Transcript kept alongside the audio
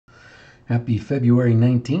Happy February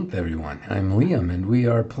 19th, everyone. I'm Liam, and we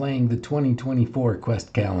are playing the 2024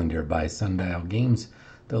 Quest Calendar by Sundial Games,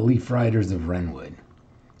 the Leaf Riders of Wrenwood.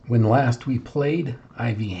 When last we played,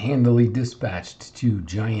 Ivy handily dispatched 2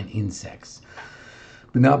 giant insects,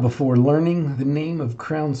 but not before learning the name of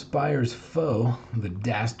Crownspire's foe, the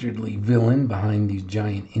dastardly villain behind these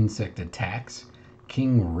giant insect attacks,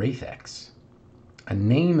 King Wrathex. A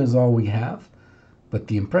name is all we have, but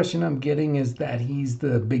the impression I'm getting is that he's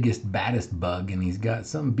the biggest, baddest bug, and he's got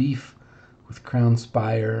some beef with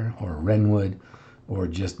Crownspire or Wrenwood or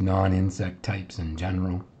just non-insect types in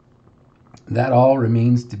general. That all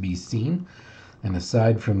remains to be seen, and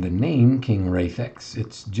aside from the name King Wrathex,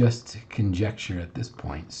 it's just conjecture at this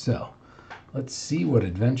point. So, let's see what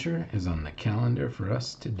adventure is on the calendar for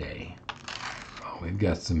us today. Oh, we've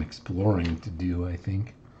got some exploring to do, I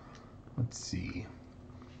think. Let's see.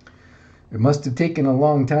 It must have taken a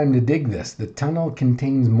long time to dig this. The tunnel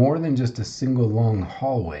contains more than just a single long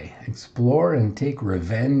hallway. Explore and take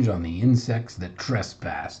revenge on the insects that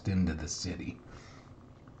trespassed into the city.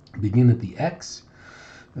 Begin at the X,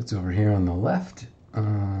 that's over here on the left,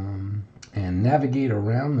 and navigate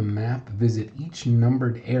around the map. Visit each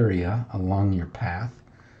numbered area along your path.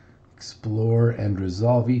 Explore and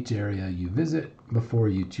resolve each area you visit before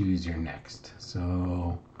you choose your next.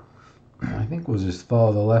 So I think we'll just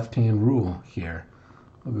follow the left-hand rule here.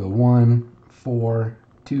 We'll go 1, 4,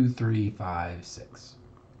 2, 3, 5, 6.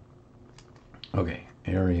 Okay,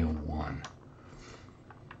 area 1.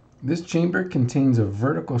 This chamber contains a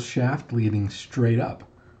vertical shaft leading straight up.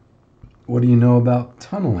 What do you know about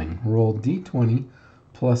tunneling? Roll d20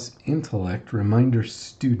 plus intellect. Reminder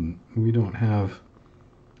student. We don't have...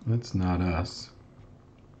 That's not us.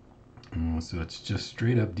 So it's just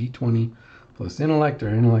straight up d20 plus intellect. Our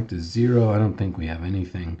intellect is 0. I don't think we have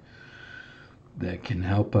anything that can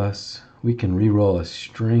help us. We can re-roll a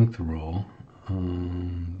strength roll.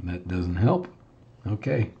 That doesn't help.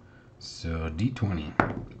 Okay, so d20.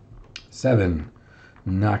 7.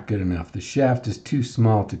 Not good enough. The shaft is too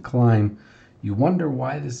small to climb. You wonder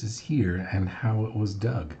why this is here and how it was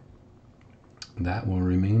dug. That will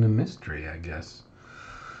remain a mystery, I guess.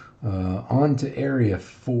 On to area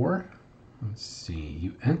 4. Let's see.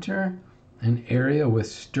 You enter an area with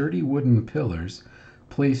sturdy wooden pillars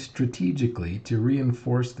placed strategically to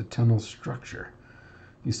reinforce the tunnel's structure.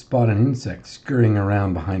 You spot an insect scurrying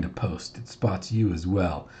around behind a post. It spots you as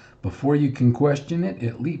well. Before you can question it,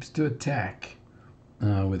 it leaps to attack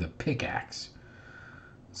with a pickaxe.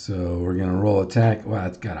 So we're going to roll attack. Wow,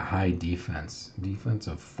 it's got a high defense. Defense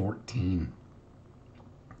of 14.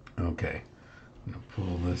 Okay. I'm going to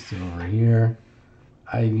pull this over here.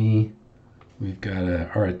 Ivy. We've got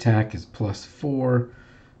our attack is +4.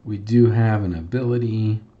 We do have an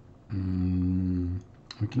ability.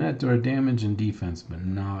 We can add to our damage and defense, but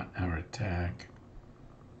not our attack.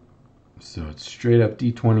 So it's straight up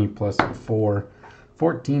d20 plus 4.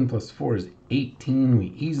 14 plus 4 is 18.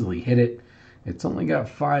 We easily hit it. It's only got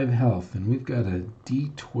 5 health, and we've got a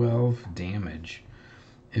d12 damage.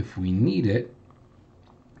 If we need it,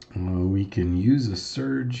 we can use a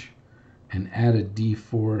surge and add a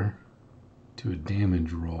d4 to a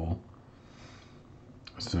damage roll.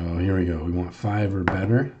 So here we go. We want 5 or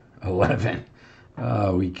better. 11.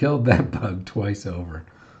 We killed that bug twice over.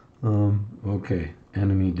 Okay,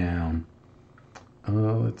 enemy down.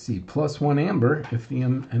 Let's see, +1 amber if the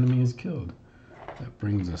enemy is killed. That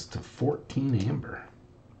brings us to 14 amber.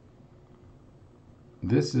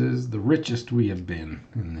 This is the richest we have been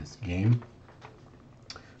in this game.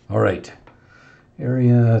 All right,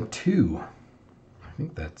 area 2. I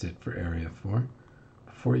think that's it for area 4.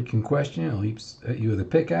 Before you can question it, leaps at you with a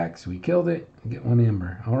pickaxe. We killed it. Get 1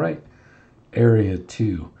 amber. All right, area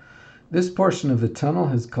 2. This portion of the tunnel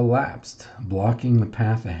has collapsed, blocking the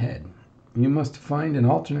path ahead. You must find an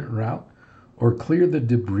alternate route or clear the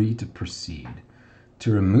debris to proceed.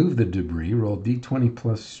 To remove the debris, roll d20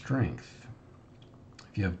 plus strength.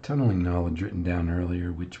 If you have tunneling knowledge written down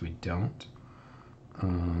earlier, which we don't,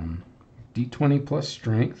 d20 plus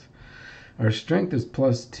strength. Our strength is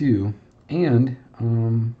 +2, and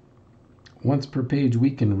once per page we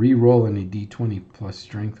can re-roll any d20 plus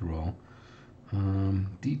strength roll.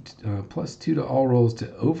 +2 to all rolls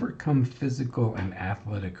to overcome physical and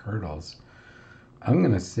athletic hurdles. I'm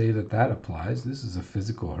going to say that applies. This is a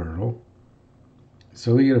physical hurdle.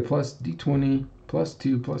 So we get a d20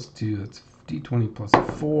 +2 That's d20 plus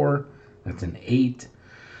 4. That's an 8.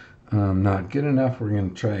 Not good enough. We're going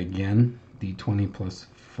to try again. d20 plus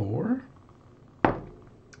 4.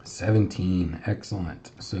 17.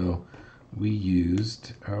 Excellent. So we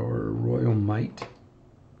used our Royal Might.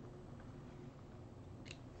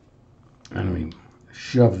 And we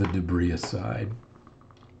shove the debris aside.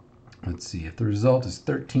 Let's see, if the result is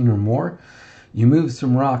 13 or more, you move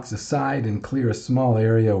some rocks aside and clear a small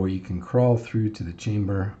area where you can crawl through to the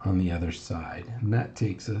chamber on the other side. And that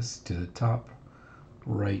takes us to the top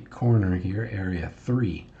right corner here, area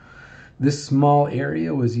 3. This small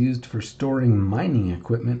area was used for storing mining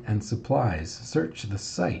equipment and supplies. Search the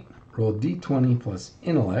site. Roll d20 plus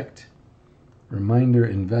intellect. Reminder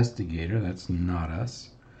investigator, that's not us.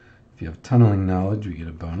 If you have tunneling knowledge, we get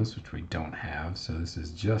a bonus, which we don't have. So this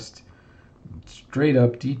is just straight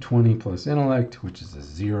up d20 plus intellect, which is a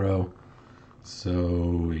 0. So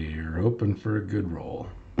we're hoping for a good roll.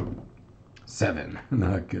 7,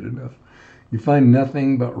 not good enough. You find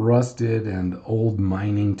nothing but rusted and old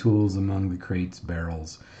mining tools among the crates,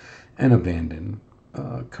 barrels, and abandoned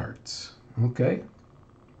carts. Okay.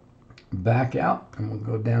 Back out, and we'll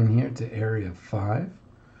go down here to area 5.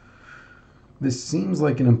 This seems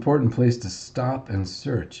like an important place to stop and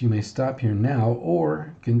search. You may stop here now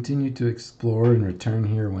or continue to explore and return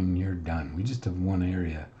here when you're done. We just have one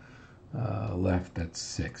area left, that's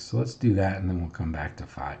 6. So let's do that, and then we'll come back to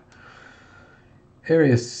 5.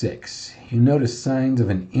 Area 6. You notice signs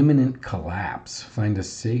of an imminent collapse. Find a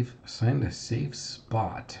safe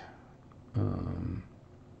spot.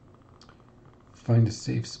 Find a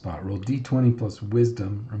safe spot. Roll d20 plus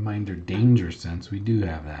wisdom. Reminder, danger sense. We do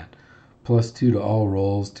have that. +2 to all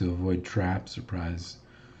rolls to avoid traps, surprise,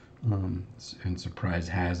 and surprise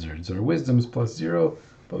hazards. Our wisdom's +0,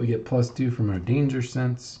 but we get +2 from our danger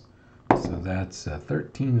sense. So that's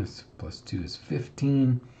 13 +2 is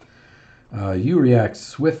 15. You react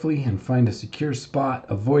swiftly and find a secure spot,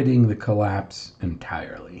 avoiding the collapse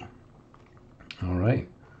entirely. All right.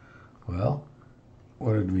 Well,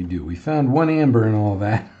 what did we do? We found 1 amber and all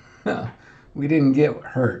that. We didn't get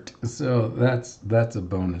hurt, so that's a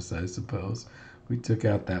bonus, I suppose. We took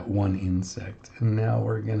out that 1 insect, and now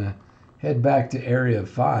we're gonna head back to area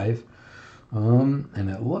 5. And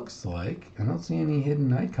it looks like I don't see any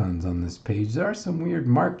hidden icons on this page. There are some weird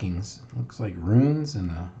markings. Looks like runes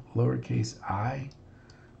and a lowercase I,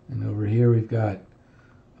 and over here we've got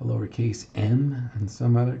a lowercase m and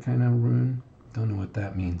some other kind of rune. Don't know what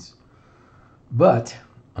that means, but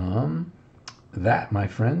that, my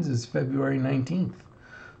friends, is February 19th.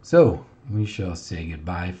 So we shall say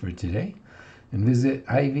goodbye for today and visit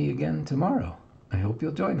Ivy again tomorrow. I hope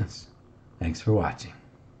you'll join us. Thanks for watching.